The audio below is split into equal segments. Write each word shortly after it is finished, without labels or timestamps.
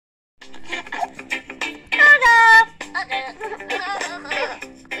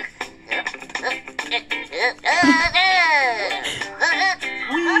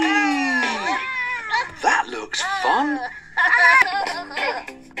That looks fun.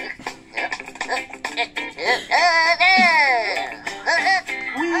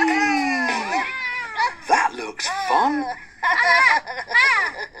 That looks fun.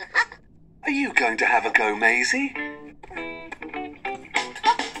 Are you going to have a go, Maisy?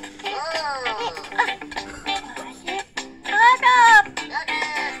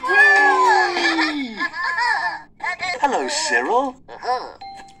 Hello, Cryril.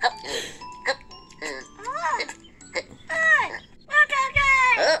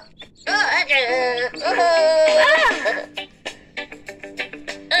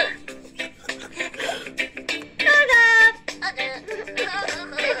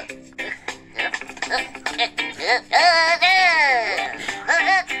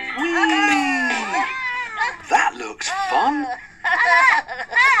 That looks fun.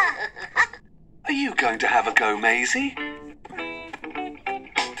 Are you going to have a go, Maisy?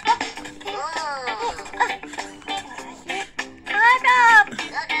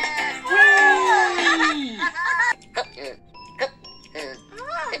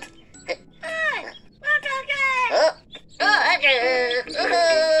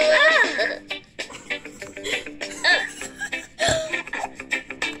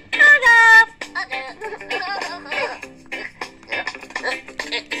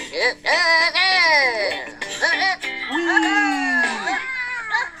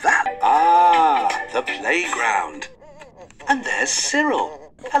 The playground. And there's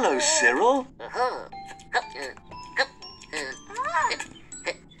Cryril. Hello, Cryril.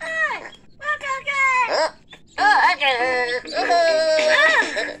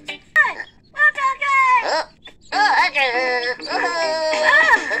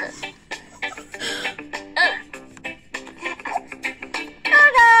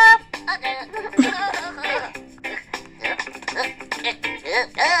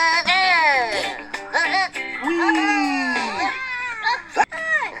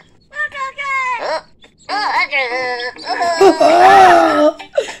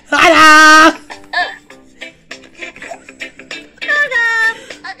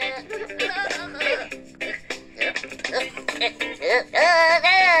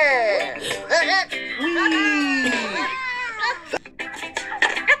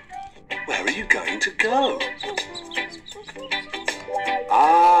 Where are you going to go?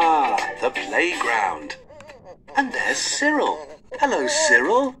 The playground. And there's Cryril. Hello,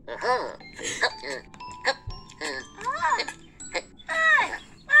 Cryril.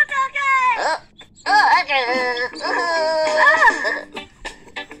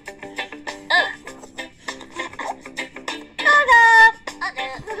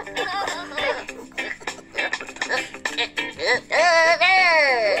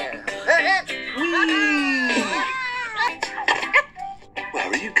 Where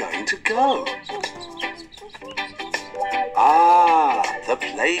are you going to go? The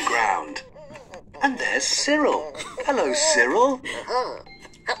playground. And there's Cryril. Hello, Cryril.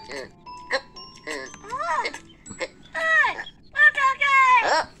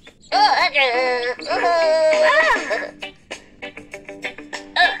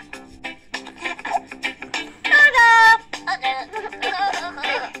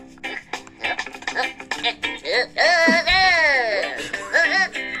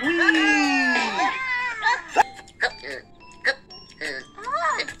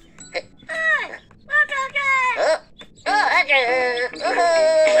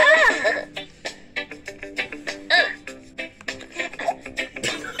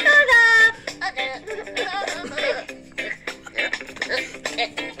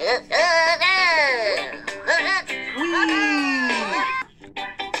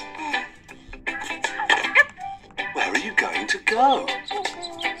 Where are you going to go?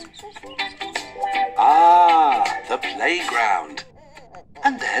 The playground.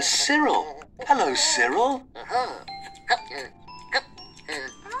 And there's Cryril. Hello, Cryril.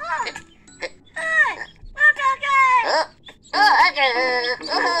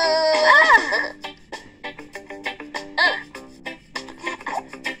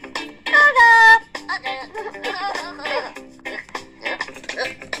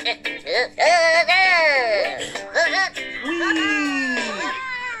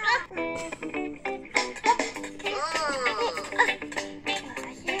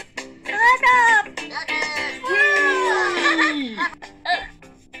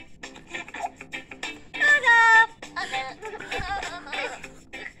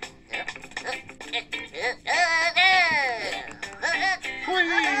 Whee!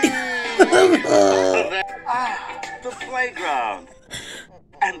 The playground.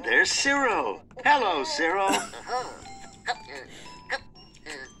 And there's Cryril. Hello, Cryril.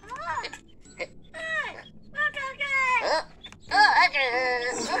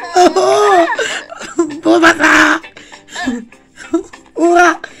 Bumasa!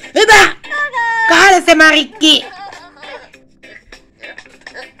 Ura! Ida! Cállese, Mariqui!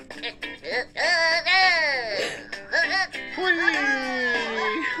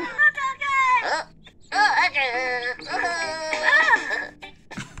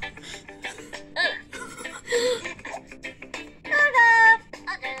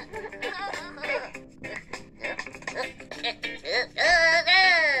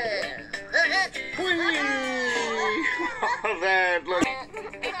 That looks...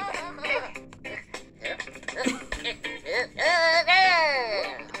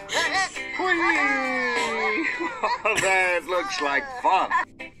 That looks like fun.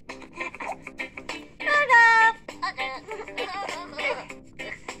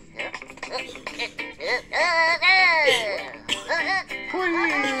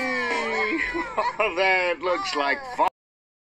 That looks like fun.